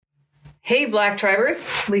Hey, Black Tribers.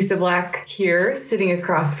 Lisa Black here, sitting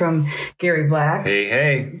across from Gary Black.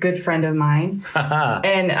 Hey. Good friend of mine.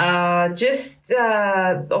 And just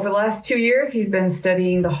over the last 2 years, he's been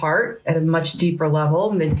studying the heart at a much deeper level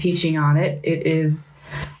and been teaching on it. It is,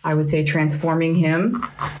 I would say, transforming him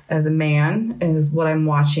as a man is what I'm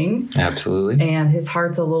watching. Absolutely. And his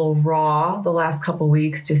heart's a little raw the last couple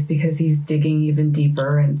weeks just because he's digging even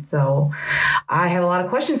deeper. And so I had a lot of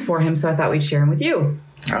questions for him, so I thought we'd share them with you.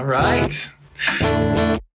 All right.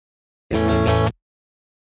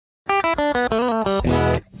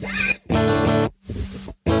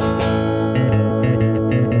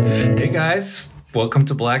 Hey guys, welcome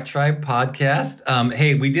to Black Tribe Podcast.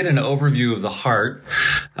 Hey, we did an overview of the heart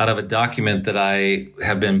out of a document that I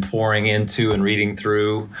have been pouring into and reading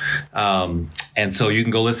through. And so you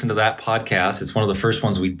can go listen to that podcast. It's one of the first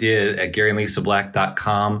ones we did at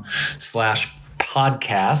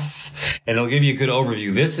GaryandLisaBlack.com/podcasts, and it'll give you a good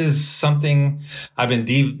overview. This is something I've been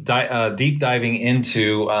deep diving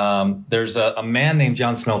into. There's a man named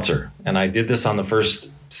John Smeltzer, and I did this on the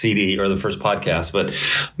first CD or the first podcast, but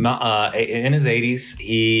in his 80s,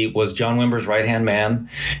 he was John Wimber's right-hand man.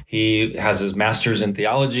 He has his master's in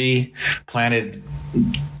theology, planted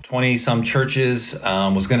 20-some churches,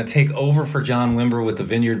 was going to take over for John Wimber with the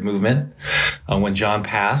Vineyard Movement when John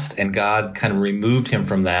passed, and God kind of removed him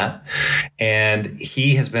from that. And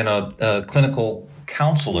he has been a clinical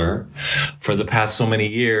counselor for the past so many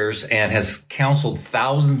years and has counseled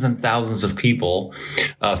thousands and thousands of people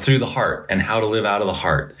through the heart and how to live out of the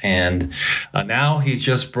heart. And now he's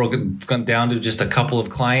just gone down to just a couple of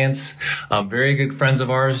clients, very good friends of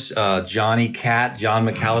ours, Johnny Catt, John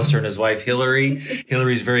McAllister, and his wife Hillary.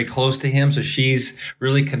 Hillary's very close to him, so she's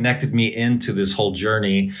really connected me into this whole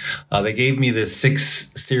journey. They gave me this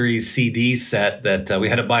 6-series CD set that we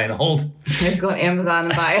had to buy and hold. I had to go on Amazon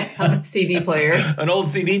and buy a CD player. An old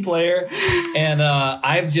CD player. And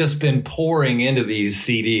I've just been pouring into these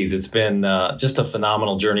CDs. It's been just a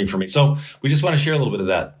phenomenal journey for me. So we just want to share a little bit of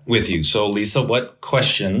that with you. So Lisa, what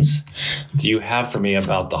questions do you have for me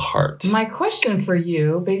about the heart? My question for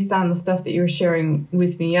you, based on the stuff that you were sharing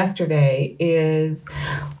with me yesterday, is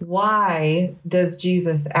why does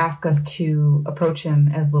Jesus ask us to approach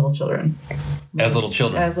him as little children? As little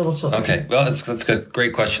children? As little children. Okay. Well, that's a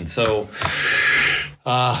great question. So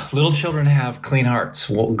little children have clean hearts.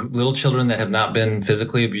 Little children that have not been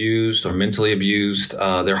physically abused or mentally abused,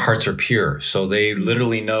 their hearts are pure. So they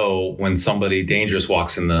literally know when somebody dangerous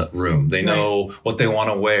walks in the room. They know what they want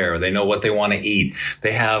to wear. They know what they want to eat.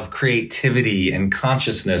 They have creativity and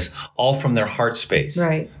consciousness all from their heart space.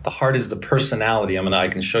 Right. The heart is the personality. I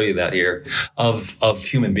can show you that here of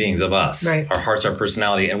human beings, of us. Right. Our hearts are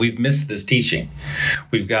personality. And we've missed this teaching.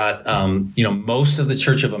 We've got, most of the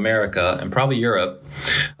Church of America and probably Europe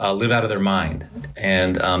live out of their mind,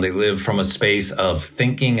 and they live from a space of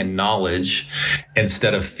thinking and knowledge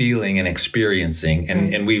instead of feeling and experiencing.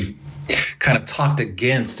 And we've kind of talked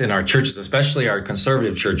against in our churches, especially our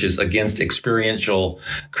conservative churches, against experiential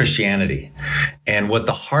Christianity. And what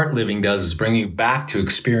the heart living does is bring you back to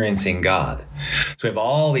experiencing God. So we have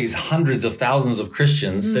all these hundreds of thousands of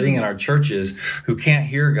Christians sitting in our churches who can't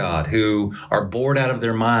hear God, who are bored out of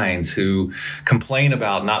their minds, who complain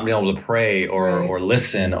about not being able to pray or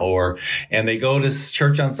listen, and they go to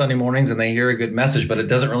church on Sunday mornings and they hear a good message, but it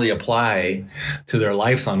doesn't really apply to their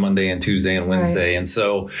lives on Monday and Tuesday and Wednesday. Right. And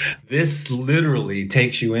so this literally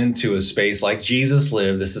takes you into a space like Jesus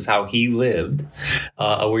lived. This is how he lived,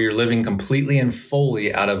 where you're living completely and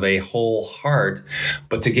fully out of a whole heart.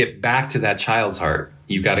 But to get back to that child's heart,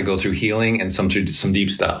 you've got to go through healing and some deep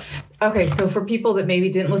stuff. Okay, so for people that maybe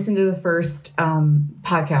didn't listen to the first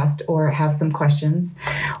podcast or have some questions,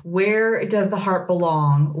 where does the heart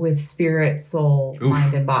belong with spirit, soul,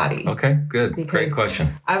 mind, and body? Okay, good. Because great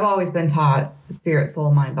question. I've always been taught spirit, soul,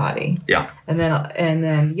 mind, body. Yeah. And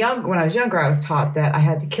then when I was younger, I was taught that I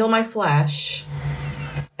had to kill my flesh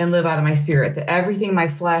and live out of my spirit, that everything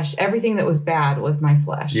that was bad was my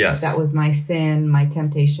flesh. Yes. That was my sin, my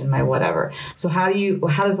temptation, my whatever. So how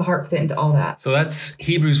does the heart fit into all that? So that's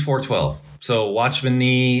Hebrews 4:12. So Watchman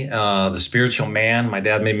Nee, The Spiritual Man. My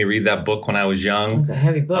dad made me read that book when I was young. It was a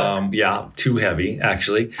heavy book. Too heavy,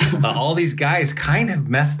 actually. All these guys kind of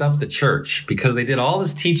messed up the church because they did all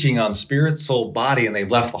this teaching on spirit, soul, body, and they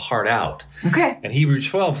left the heart out. Okay. And Hebrews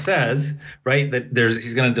 12 says, right, that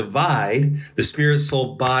he's going to divide the spirit,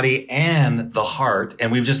 soul, body, and the heart.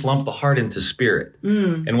 And we've just lumped the heart into spirit.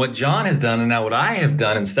 And what John has done, and now what I have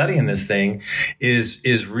done in studying this thing,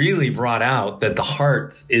 is really brought out that the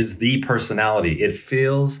heart is the person personality. It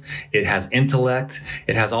feels, it has intellect,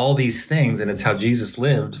 it has all these things, and it's how Jesus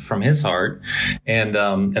lived from his heart. And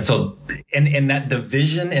so that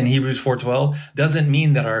division in Hebrews 4:12 doesn't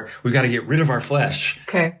mean that we've got to get rid of our flesh.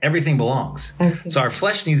 Okay. Everything belongs. Everything. So our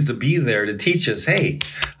flesh needs to be there to teach us, hey,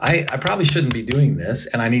 I probably shouldn't be doing this,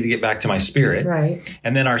 and I need to get back to my spirit. Right.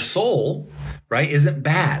 And then our soul, right, isn't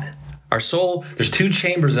bad. Our soul, there's two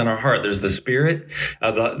chambers in our heart. There's the spirit,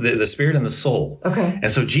 the spirit and the soul. Okay.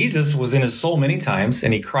 And so Jesus was in his soul many times,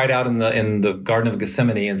 and he cried out in the Garden of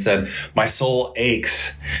Gethsemane and said, my soul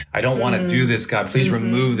aches. I don't want to do this, God. Please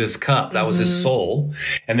remove this cup. That was his soul.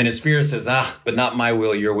 And then his spirit says, but not my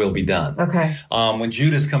will, your will be done. Okay. When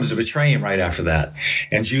Judas comes to betray him right after that,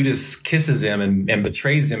 and Judas kisses him and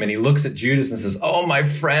betrays him, and he looks at Judas and says, oh, my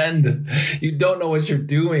friend, you don't know what you're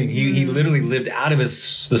doing. He literally lived out of the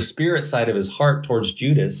spirit side of his heart towards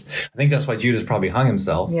Judas. I think that's why Judas probably hung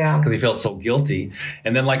himself. Yeah. Because he felt so guilty.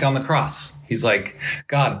 And then like on the cross, he's like,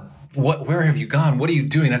 God, where have you gone? What are you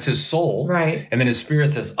doing? That's his soul. Right. And then his spirit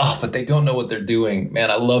says, oh, but they don't know what they're doing. Man,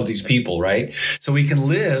 I love these people, right? So we can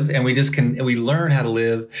live, and we learn how to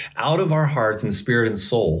live out of our hearts and spirit and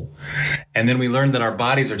soul. And then we learn that our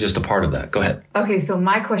bodies are just a part of that. Go ahead. Okay. So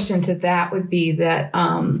my question to that would be that,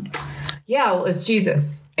 it's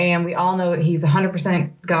Jesus. And we all know that he's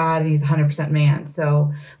 100% God and he's 100% man.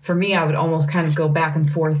 So for me, I would almost kind of go back and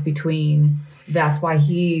forth between that's why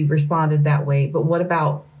he responded that way. But what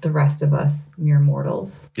about the rest of us, mere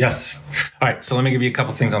mortals? Yes. All right. So let me give you a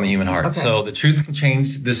couple things on the human heart. Okay. So the truth can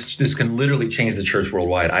change. This can literally change the church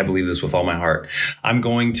worldwide. I believe this with all my heart. I'm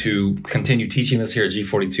going to continue teaching this here at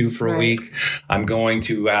G42 for a week. I'm going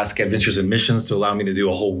to ask Adventures in Missions to allow me to do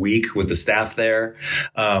a whole week with the staff there.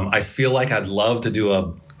 I feel like I'd love to do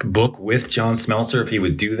a book with John Smeltzer if he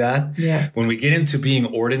would do that. Yes. When we get into being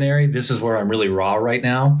ordinary, this is where I'm really raw right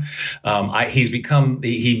now.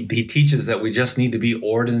 He teaches that we just need to be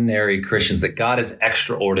ordinary Christians, that God is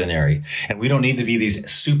extraordinary, and we don't need to be these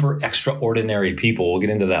super extraordinary people. We'll get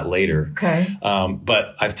into that later. Okay.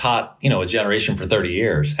 But I've taught, a generation for 30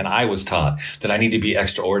 years, and I was taught that I need to be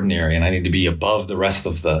extraordinary, and I need to be above the rest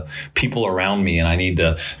of the people around me, and I need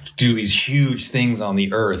to do these huge things on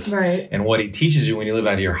the earth. Right. And what he teaches you when you live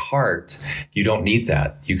out of your heart, you don't need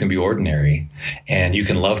that. You can be ordinary, and you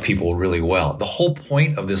can love people really well. The whole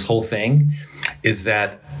point of this whole thing is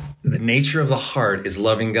that the nature of the heart is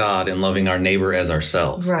loving God and loving our neighbor as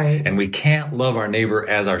ourselves. Right. And we can't love our neighbor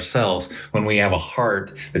as ourselves when we have a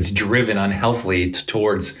heart that's driven unhealthily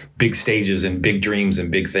towards big stages and big dreams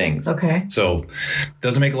and big things. Okay. So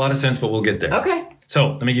doesn't make a lot of sense, but we'll get there. Okay.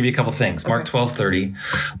 So let me give you a couple things. Mark 12:30,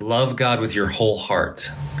 love God with your whole heart,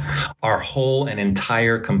 our whole and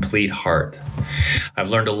entire complete heart. I've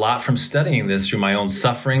learned a lot from studying this through my own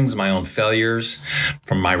sufferings, my own failures,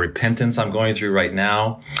 from my repentance I'm going through right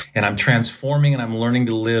now. And I'm transforming, and I'm learning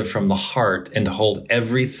to live from the heart and to hold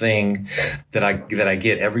everything that I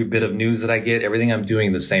get, every bit of news that I get, everything I'm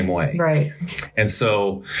doing the same way. Right. And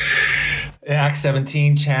so in Acts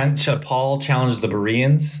 17, Paul challenged the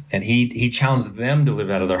Bereans, and he challenged them to live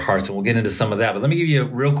out of their hearts. And we'll get into some of that. But let me give you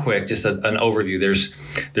real quick, just an overview.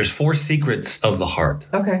 There's 4 secrets of the heart.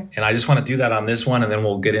 Okay. And I just want to do that on this one, and then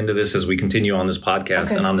we'll get into this as we continue on this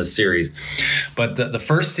podcast and on this series. But the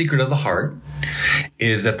first secret of the heart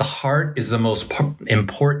is that the heart is the most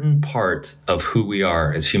important part of who we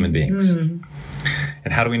are as human beings. Mm.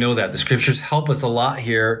 And how do we know that? The scriptures help us a lot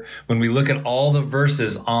here when we look at all the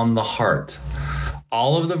verses on the heart.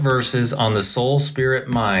 All of the verses on the soul, spirit,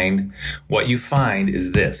 mind, what you find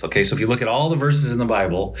is this. Okay, so if you look at all the verses in the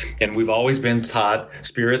Bible, and we've always been taught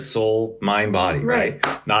spirit, soul, mind, body, right?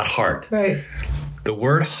 Not heart. Right. The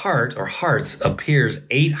word heart or hearts appears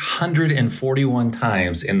 841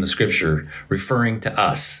 times in the scripture, referring to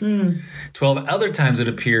us. 12 other times it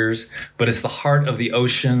appears, but it's the heart of the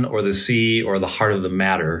ocean or the sea or the heart of the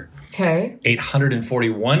matter. Okay.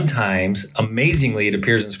 841 times, amazingly, it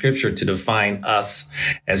appears in scripture to define us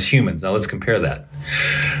as humans. Now let's compare that.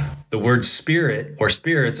 The word spirit or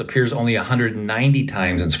spirits appears only 190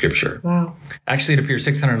 times in scripture. Wow. Actually, it appears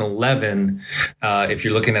 611 if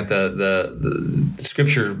you're looking at the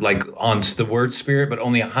scripture, like on the word spirit, but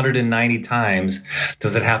only 190 times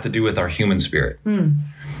does it have to do with our human spirit.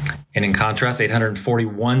 And in contrast,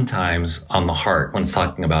 841 times on the heart when it's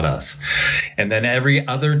talking about us. And then every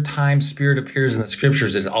other time spirit appears in the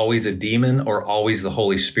scriptures is always a demon or always the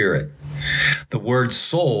Holy Spirit. The word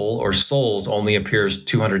soul or souls only appears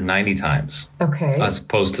 290 times. Okay. As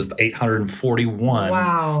opposed to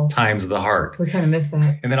 841 times the heart. We kind of missed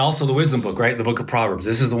that. And then also the wisdom book, right? The book of Proverbs.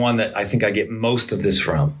 This is the one that I think I get most of this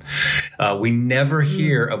from. We never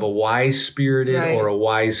hear of a wise-spirited or a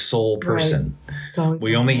wise soul person. It's always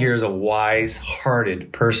We only hear as a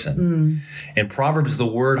wise-hearted person. In Proverbs, the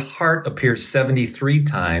word heart appears 73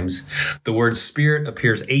 times. The word spirit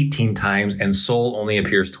appears 18 times, and soul only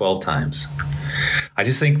appears 12 times. I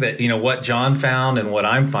just think that, what John found and what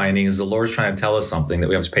I'm finding is the Lord's trying to tell us something that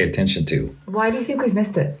we have to pay attention to. Why do you think we've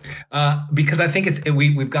missed it? Because I think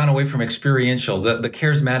we've gone away from experiential. The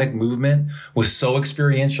charismatic movement was so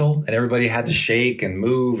experiential, and everybody had to shake and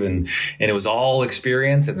move, and it was all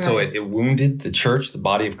experience. And so it wounded the church, the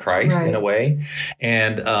body of Christ in a way.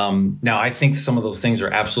 And now I think some of those things are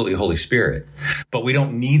absolutely Holy Spirit, but we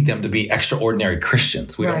don't need them to be extraordinary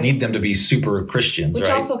Christians. We don't need them to be super Christians. Which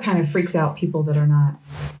also kind of freaks out people that are not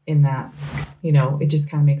in that. It just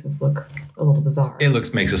kind of makes us look a little bizarre.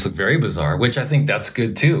 It makes us look very bizarre, which I think that's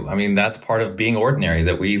good too. I mean, that's part of being ordinary,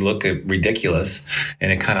 that we look ridiculous,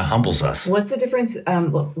 and it kind of humbles us. What's the difference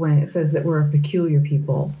when it says that we're a peculiar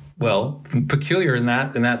people? Well, peculiar in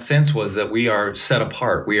that sense was that we are set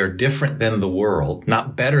apart. We are different than the world,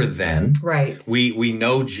 not better than. Right. We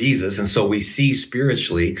know Jesus, and so we see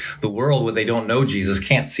spiritually. The world, when they don't know Jesus,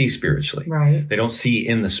 can't see spiritually. Right. They don't see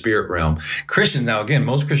in the spirit realm. Christians, now again,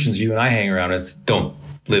 most Christians you and I hang around with don't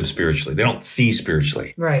live spiritually. They don't see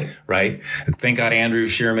spiritually. Right. Right. Thank God Andrew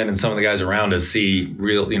Shearman and some of the guys around us see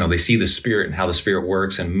real, they see the spirit and how the spirit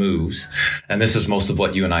works and moves. And this is most of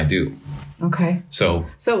what you and I do. Okay. So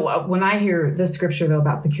when I hear this scripture, though,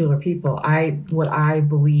 about peculiar people, what I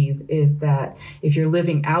believe is that if you're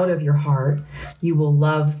living out of your heart, you will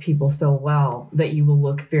love people so well that you will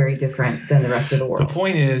look very different than the rest of the world. The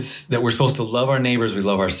point is that we're supposed to love our neighbors. We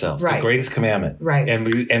love ourselves. Right. The greatest commandment. Right.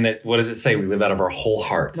 And what does it say? We live out of our whole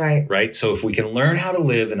heart. Right. Right. So if we can learn how to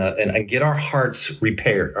live and get our hearts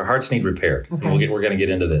repaired, our hearts need repaired. Okay. We're going to get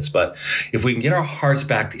into this, but if we can get our hearts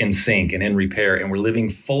back in sync and in repair, and we're living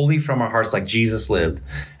fully from our hearts like Jesus lived,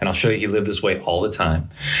 and I'll show you he lived this way all the time,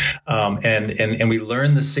 and we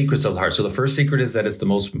learn the secrets of the heart. So the first secret is that it's the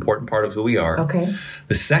most important part of who we are. Okay.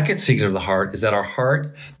 The second secret of the heart is that our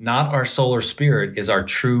heart, not our soul or spirit, is our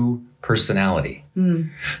true personality.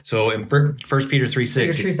 So in 1 Peter 3:6,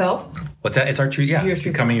 your true self? What's that? It's our true, Your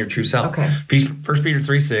true becoming self. your true self. Okay. 1 Peter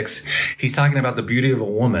 3:6, he's talking about the beauty of a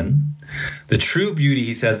woman. The true beauty,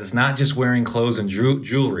 he says, is not just wearing clothes and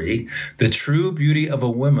jewelry. The true beauty of a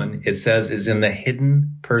woman, it says, is in the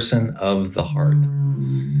hidden person of the heart.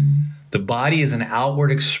 The body is an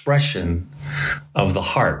outward expression of the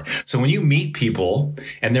heart. So when you meet people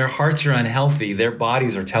and their hearts are unhealthy, their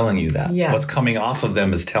bodies are telling you that. Yes. What's coming off of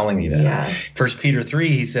them is telling you that. Yes. 1 Peter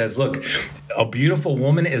 3, he says, look, a beautiful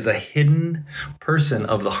woman is a hidden person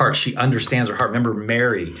of the heart. She understands her heart. Remember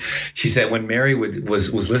Mary. She said when Mary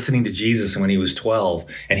was listening to Jesus when he was 12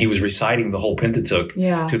 and he was reciting the whole Pentateuch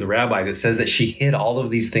to the rabbis, it says that she hid all of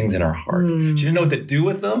these things in her heart. She didn't know what to do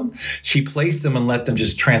with them. She placed them and let them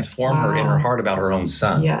just transform her in her heart about her own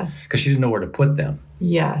son. Yes. Because she didn't know where to put them.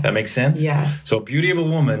 Yes. That makes sense? Yes. So beauty of a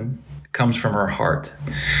woman comes from her heart.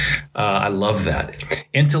 I love that.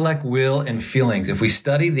 Intellect, will, and feelings. If we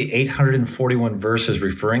study the 841 verses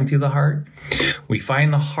referring to the heart, we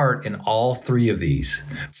find the heart in all three of these.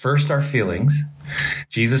 First, our feelings.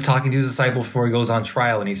 Jesus talking to his disciples before he goes on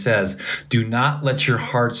trial, and he says, do not let your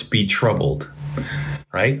hearts be troubled.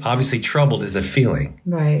 Right? Obviously, troubled is a feeling.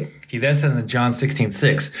 Right. He then says in John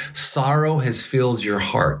 16:6, sorrow has filled your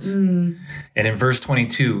heart. And in verse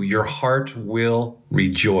 22, your heart will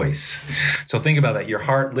rejoice. So think about that. Your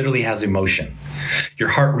heart literally has emotion. Your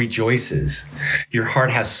heart rejoices. Your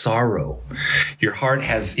heart has sorrow. Your heart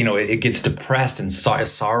has, it gets depressed and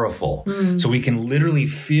sorrowful. So we can literally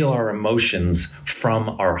feel our emotions from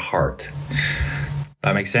our heart.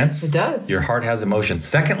 That makes sense? It does. Your heart has emotions.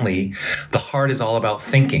 Secondly, the heart is all about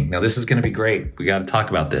thinking. Now, this is going to be great. We got to talk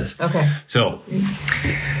about this. Okay. So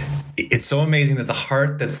it's so amazing that the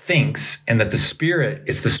heart that thinks and that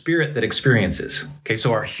it's the spirit that experiences. Okay,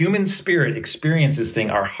 so our human spirit experiences things.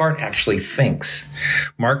 Our heart actually thinks.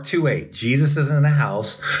 Mark 2:8, Jesus is in a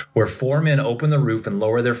house where 4 men open the roof and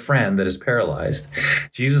lower their friend that is paralyzed.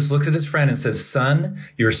 Jesus looks at his friend and says, son,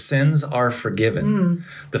 your sins are forgiven.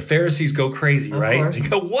 The Pharisees go crazy, right? They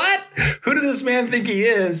go, what? Who does this man think he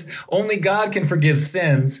is? Only God can forgive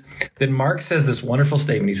sins. Then Mark says this wonderful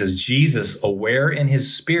statement. He says, Jesus, aware in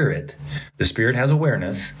his spirit, the spirit has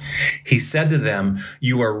awareness. He said to them,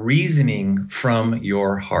 you are reasoning from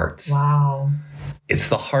your hearts. Wow. It's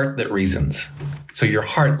the heart that reasons. So your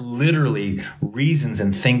heart literally reasons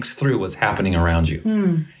and thinks through what's happening around you.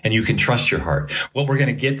 And you can trust your heart. What we're going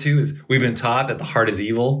to get to is we've been taught that the heart is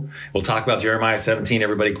evil. We'll talk about Jeremiah 17.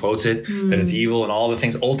 Everybody quotes it, that it's evil and all the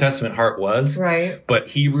things Old Testament heart was. Right. But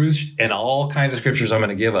Hebrews and all kinds of scriptures I'm going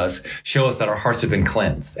to give us show us that our hearts have been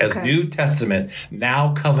cleansed. As New Testament,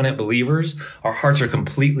 now covenant believers, our hearts are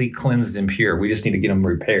completely cleansed and pure. We just need to get them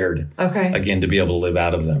repaired again to be able to live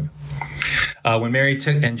out of them. When Mary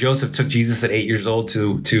and Joseph took Jesus at 8 years old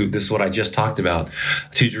to this is what I just talked about,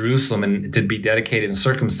 to Jerusalem and to be dedicated and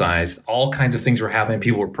circumcised, all kinds of things were happening.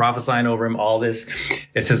 People were prophesying over him, all this.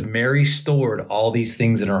 It says Mary stored all these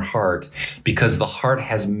things in her heart because the heart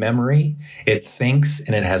has memory, it thinks,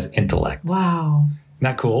 and it has intellect. Wow.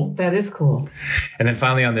 Not cool? That is cool. And then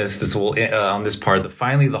finally on this part,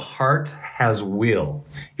 finally the heart has will.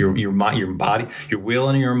 Your body, your will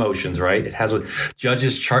and your emotions, right? It has what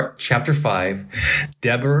Judges chapter 5.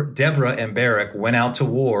 Deborah and Barak went out to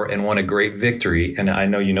war and won a great victory. And I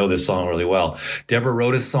know you know this song really well. Deborah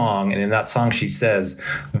wrote a song, and in that song she says,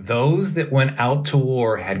 those that went out to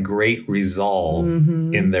war had great resolve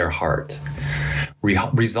in their heart.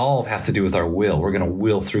 Resolve has to do with our will. We're going to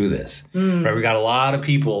will through this, right? We got a lot of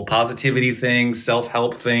people, positivity things,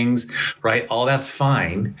 self-help things, right? All that's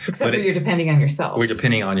fine. Except for you're depending on yourself. We're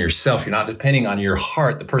depending on yourself. You're not depending on your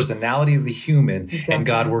heart, the personality of the human, and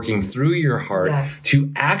God working through your heart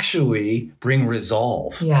to actually bring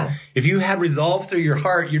resolve. Yes. If you had resolve through your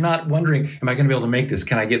heart, you're not wondering, am I going to be able to make this?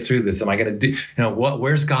 Can I get through this? Am I going to do,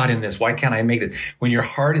 where's God in this? Why can't I make it? When your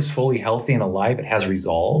heart is fully healthy and alive, it has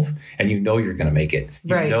resolve, and you know you're going to make it.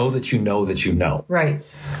 You know that you know that you know. Right.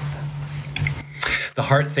 The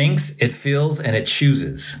heart thinks, it feels, and it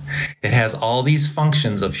chooses. It has all these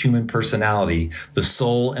functions of human personality. The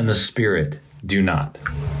soul and the spirit do not.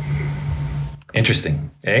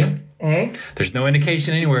 Interesting, eh? There's no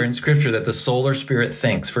indication anywhere in Scripture that the soul or spirit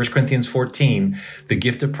thinks. 1 Corinthians 14, the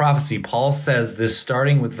gift of prophecy, Paul says this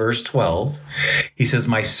starting with verse 12. He says,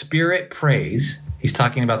 my spirit prays. He's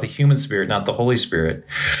talking about the human spirit, not the Holy Spirit.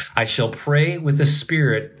 I shall pray with the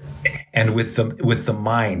spirit and with the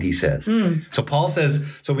mind, he says. So Paul says,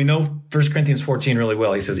 so we know 1 Corinthians 14 really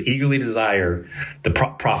well. He says, eagerly desire the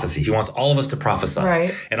prophecy. He wants all of us to prophesy.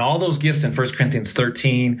 Right. And all those gifts in 1 Corinthians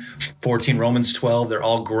 13, 14, Romans 12, they're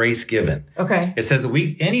all grace given. Okay. It says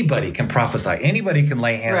that anybody can prophesy. Anybody can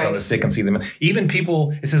lay hands on the sick and see them. Even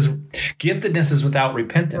people, it says giftedness is without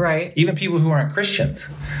repentance. Right. Even people who aren't Christians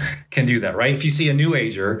can do that, right? If you see a New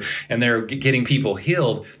Ager and they're getting people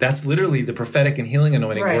healed, that's literally the prophetic and healing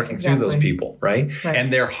anointing working through those people, right?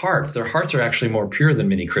 And their hearts are actually more pure than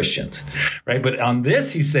many Christians, right? But on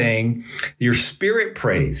this, he's saying your spirit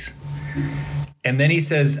prays. And then he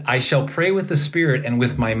says, I shall pray with the spirit and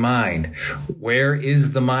with my mind. Where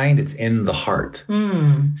is the mind? It's in the heart.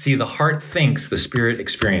 See, the heart thinks, the spirit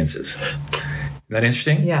experiences. Isn't that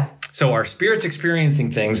interesting? Yes. So our spirit's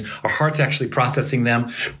experiencing things, our heart's actually processing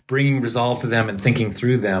them, bringing resolve to them and thinking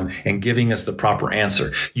through them and giving us the proper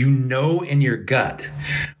answer. You know in your gut,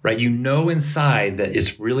 right? You know inside that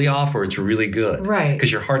it's really off or it's really good. Right.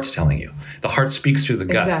 Because your heart's telling you. The heart speaks through the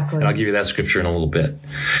gut. Exactly. And I'll give you that scripture in a little bit.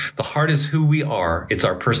 The heart is who we are. It's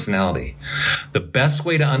our personality. The best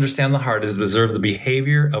way to understand the heart is to observe the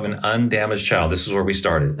behavior of an undamaged child. This is where we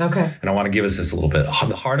started. Okay. And I want to give us this a little bit.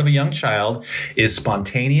 The heart of a young child is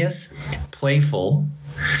spontaneous, playful,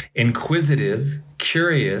 inquisitive,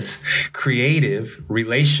 curious, creative,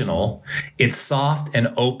 relational. It's soft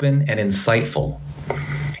and open and insightful.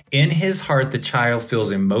 In his heart, the child feels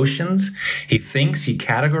emotions. He thinks, he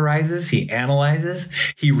categorizes, he analyzes,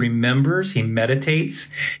 he remembers, he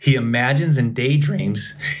meditates, he imagines and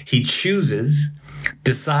daydreams, he chooses,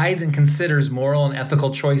 decides and considers moral and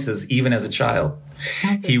ethical choices even as a child.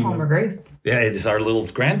 Sounds like Palmer Grace. Yeah, it's our little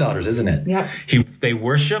granddaughters, isn't it? Yep. They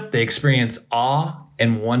worship, they experience awe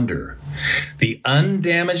and wonder. The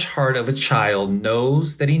undamaged heart of a child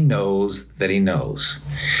knows that he knows that he knows.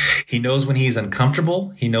 He knows when he's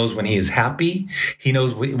uncomfortable. He knows when he is happy. He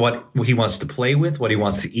knows what he wants to play with, what he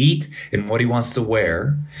wants to eat, and what he wants to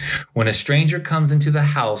wear. When a stranger comes into the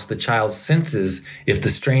house, the child senses if the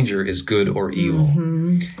stranger is good or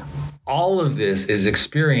evil. All of this is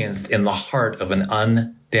experienced in the heart of an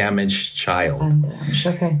undamaged child. Undamaged,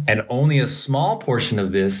 okay. And only a small portion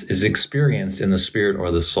of this is experienced in the spirit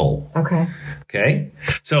or the soul. Okay. Okay?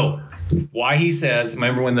 So, why he says,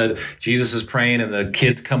 remember when Jesus is praying and the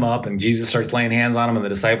kids come up and Jesus starts laying hands on them and the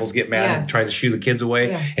disciples get mad and try to shoo the kids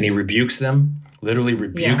away and he rebukes them? Literally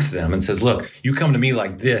rebukes them and says, look, you come to me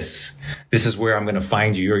like this. This is where I'm going to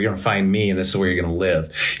find you. You're going to find me and this is where you're going to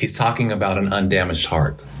live. He's talking about an undamaged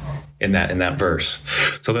heart in that verse.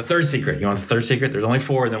 So the third secret, you want the third secret? There's only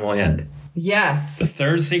 4 and then we'll end. Yes. The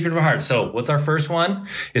third secret of our heart. So what's our first one?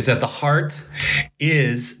 Is that the heart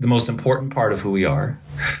is the most important part of who we are.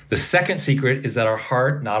 The second secret is that our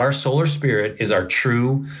heart, not our soul or spirit, is our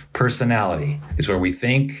true personality. It's where we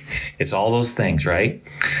think. It's all those things, right?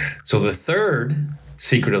 So the third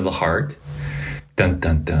secret of the heart, dun,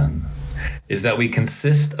 dun, dun, is that we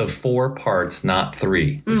consist of 4 parts, not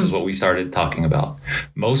 3. This is what we started talking about.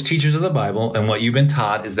 Most teachers of the Bible and what you've been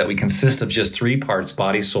taught is that we consist of just 3 parts,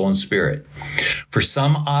 body, soul, and spirit. For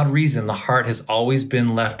some odd reason, the heart has always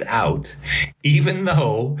been left out, even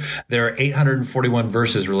though there are 841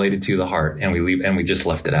 verses related to the heart, and we just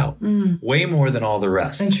left it out. Way more than all the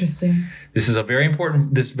rest. Interesting. This is a very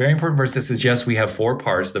important verse that suggests we have 4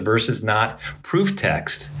 parts. The verse is not proof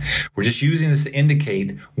text. We're just using this to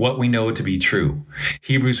indicate what we know to be true.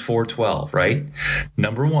 Hebrews 4:12, right?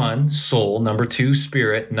 Number 1, soul. Number 2,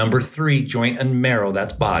 spirit. Number 3, joint and marrow.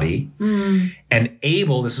 That's body. And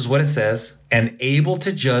able, this is what it says, and able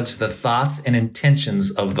to judge the thoughts and intentions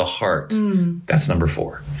of the heart. That's number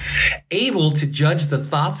 4. Able to judge the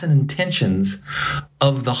thoughts and intentions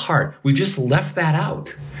of the heart. We just left that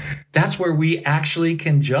out. That's where we actually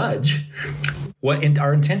can judge what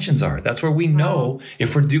our intentions are. That's where we know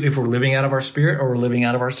if we're living out of our spirit or we're living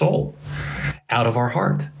out of our soul, out of our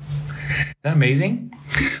heart. Isn't that amazing?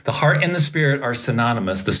 The heart and the spirit are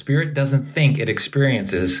synonymous. The spirit doesn't think, it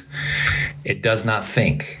experiences. It does not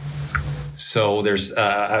think. So there's,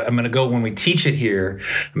 I'm going to go, when we teach it here,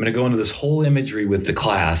 I'm going to go into this whole imagery with the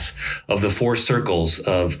class of the 4 circles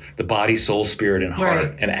of the body, soul, spirit, and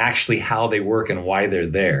heart, and actually how they work and why they're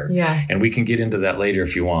there. Yes. And we can get into that later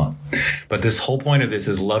if you want. But this whole point of this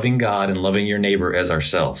is loving God and loving your neighbor as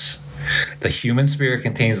ourselves. The human spirit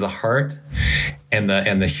contains the heart, and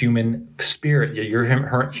the human spirit, your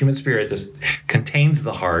human spirit just contains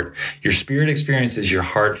the heart. Your spirit experiences, your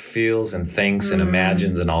heart feels and thinks and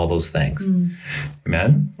imagines and all those things.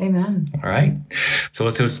 Amen? Amen. All right. So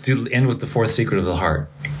let's end with the 4th secret of the heart.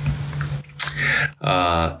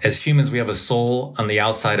 As humans, we have a soul on the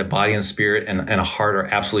outside, a body and spirit, and a heart are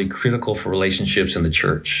absolutely critical for relationships in the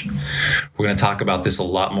church. We're going to talk about this a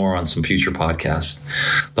lot more on some future podcasts.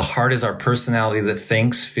 The heart is our personality that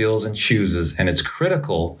thinks, feels, and chooses, and it's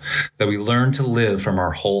critical that we learn to live from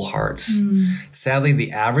our whole hearts. Sadly,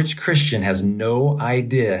 the average Christian has no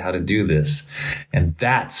idea how to do this, and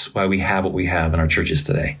that's why we have what we have in our churches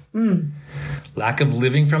today. Lack of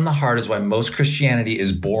living from the heart is why most Christianity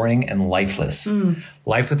is boring and lifeless.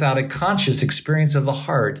 Life without a conscious experience of the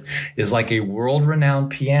heart is like a world-renowned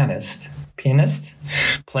pianist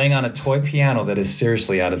playing on a toy piano that is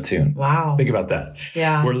seriously out of tune. Wow. Think about that.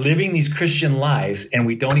 Yeah. We're living these Christian lives and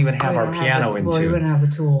we don't even have our piano in tune. We don't have the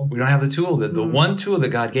tool. We don't have the tool, the one tool that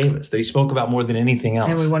God gave us, that he spoke about more than anything else.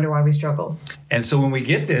 And we wonder why we struggle. And so when we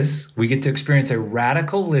get this, we get to experience a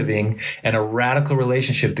radical living and a radical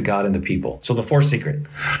relationship to God and to people. So the 4th secret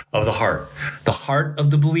of the heart of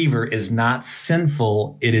the believer is not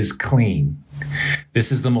sinful, it is clean.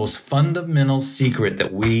 This is the most fundamental secret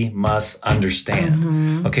that we must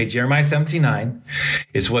understand. Okay, Jeremiah 17:9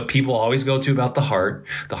 is what people always go to about the heart.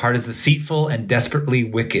 The heart is deceitful and desperately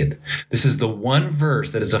wicked. This is the one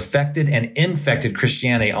verse that has affected and infected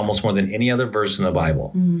Christianity almost more than any other verse in the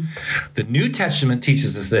Bible. The New Testament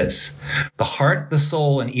teaches us this. The heart, the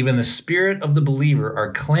soul, and even the spirit of the believer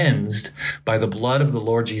are cleansed by the blood of the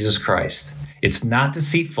Lord Jesus Christ. It's not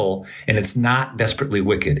deceitful and it's not desperately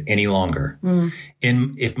wicked any longer.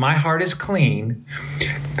 If my heart is clean,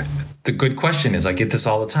 the good question is, I get this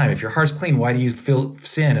all the time. If your heart's clean, why do you feel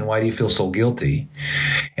sin and why do you feel so guilty?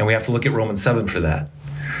 And we have to look at Romans 7 for that.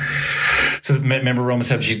 So remember Romans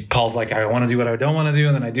 7, Paul's like, I want to do what I don't want to do,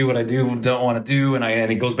 and then I do what I don't want to do,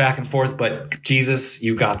 and he goes back and forth, but Jesus,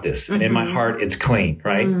 you got this. And in my heart, it's clean,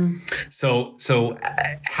 right? So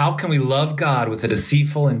how can we love God with a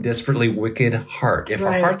deceitful and desperately wicked heart? If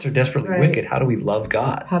our hearts are desperately wicked, how do we love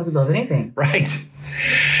God? How do we love anything? Right.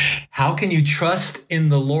 How can you trust in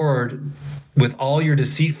the Lord with all your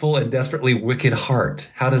deceitful and desperately wicked heart?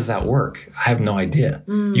 How does that work? I have no idea.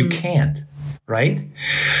 You can't. Right?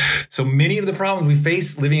 So many of the problems we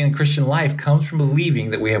face living in Christian life comes from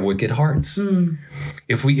believing that we have wicked hearts.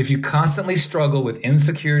 If you constantly struggle with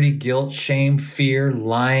insecurity, guilt, shame, fear,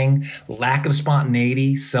 lying, lack of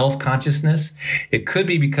spontaneity, self-consciousness, it could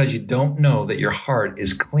be because you don't know that your heart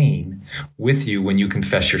is clean with you when you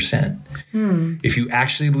confess your sin. If you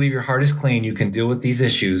actually believe your heart is clean, you can deal with these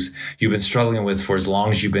issues you've been struggling with for as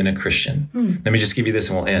long as you've been a Christian. Let me just give you this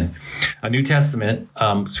and we'll end. A New Testament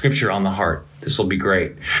scripture on the heart. This will be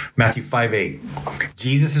great. Matthew 5:8.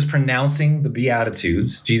 Jesus is pronouncing the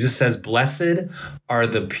Beatitudes. Jesus says, "Blessed are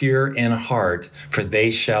the pure in heart, for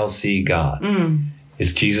they shall see God."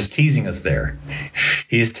 Is Jesus teasing us there?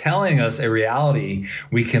 He is telling us a reality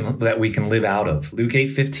that we can live out of. Luke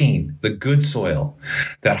 8:15, the good soil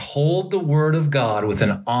that hold the word of God with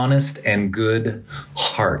an honest and good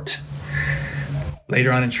heart.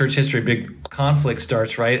 Later on in church history, big conflict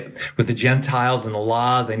starts, right? With the Gentiles and the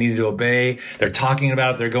laws they needed to obey. They're talking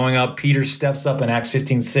about it. They're going up. Peter steps up in Acts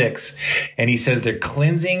 15:6, and he says they're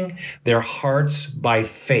cleansing their hearts by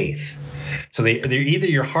faith. So they're either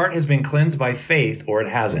your heart has been cleansed by faith or it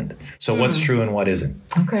hasn't. So what's true and what isn't?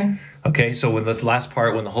 Okay, so when this last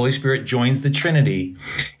part, when the Holy Spirit joins the Trinity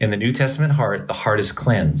in the New Testament heart, the heart is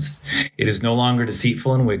cleansed. It is no longer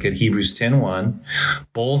deceitful and wicked. Hebrews 10:1.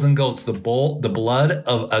 Bulls and goats, the blood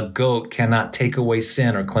of a goat cannot take away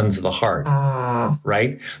sin or cleanse the heart.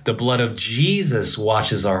 Right? The blood of Jesus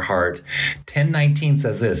washes our heart. 10:19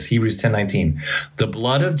 says this, Hebrews 10:19. The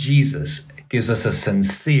blood of Jesus gives us a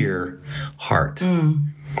sincere heart.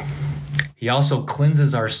 He also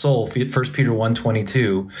cleanses our soul, 1 Peter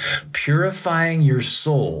 1:22, purifying your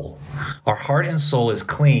soul. Our heart and soul is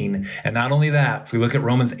clean. And not only that, if we look at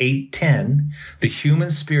Romans 8:10, the human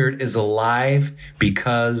spirit is alive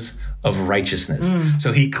because of righteousness.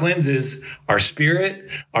 So he cleanses our spirit,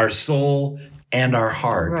 our soul, and our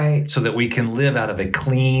heart, so that we can live out of a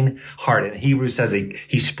clean heart. And Hebrews says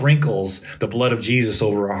he sprinkles the blood of Jesus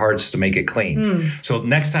over our hearts to make it clean. So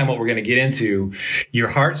next time, what we're going to get into, your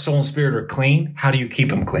heart, soul, and spirit are clean. How do you keep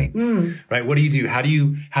them clean? Right? What do you do? How do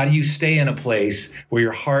you stay in a place where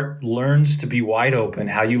your heart learns to be wide open?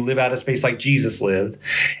 How you live out of space like Jesus lived?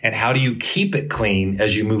 And how do you keep it clean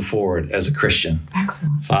as you move forward as a Christian?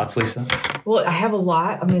 Excellent. Thoughts, Lisa? Well, I have a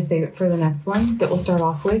lot. I'm going to save it for the next one that we'll start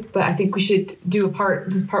off with, but I think we should do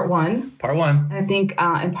this is part one. Part one. And I think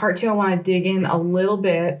in part two, I want to dig in a little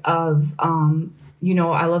bit of,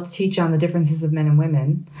 I love to teach on the differences of men and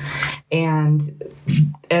women. And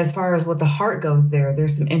as far as what the heart goes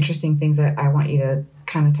there's some interesting things that I want you to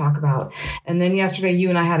kind of talk about. And then yesterday, you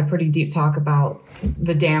and I had a pretty deep talk about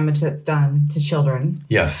the damage that's done to children.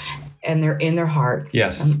 Yes. And they're in their hearts.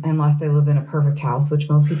 Yes. Unless they live in a perfect house, which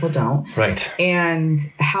most people don't. Right. And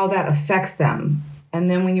how that affects them. And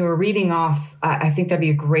then when you were reading off, I think that'd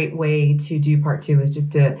be a great way to do part two, is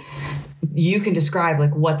just you can describe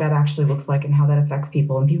like what that actually looks like and how that affects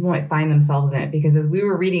people. And people might find themselves in it, because as we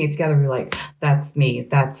were reading it together, we were like, that's me,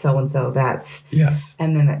 that's so-and-so, that's... Yes.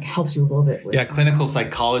 And then it helps you a little bit with... Clinical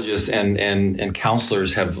psychologists and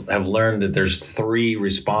counselors have learned that there's 3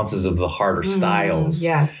 responses of the heart or styles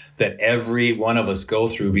that every one of us go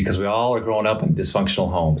through, because we all are growing up in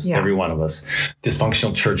dysfunctional homes, every one of us.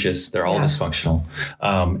 Dysfunctional churches, they're all dysfunctional.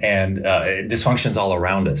 And dysfunction's all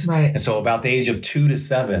around us. Right. And so about the age of 2 to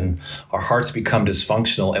 7, our hearts become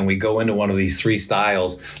dysfunctional, and we go into one of these 3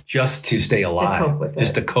 styles just to stay alive, to cope with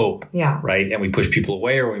just to cope. Right. And we push people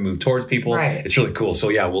away or we move towards people. Right. It's really cool. So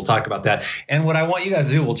we'll talk about that. And what I want you guys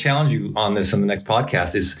to do, we'll challenge you on this in the next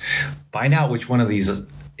podcast, is find out which one of these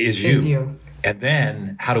is you. And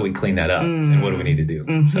then how do we clean that up? And what do we need to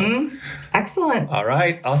do? So, excellent. All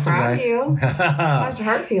right. Awesome, Proud guys. of you. How's your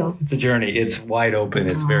heart feel? It's a journey. It's wide open.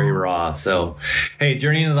 It's very raw. So, hey,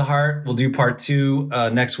 Journey into the Heart. We'll do part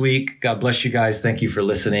 2 next week. God bless you guys. Thank you for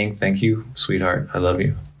listening. Thank you, sweetheart. I love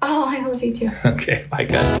you. Oh, I love you too. Okay. Bye,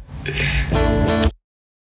 guys.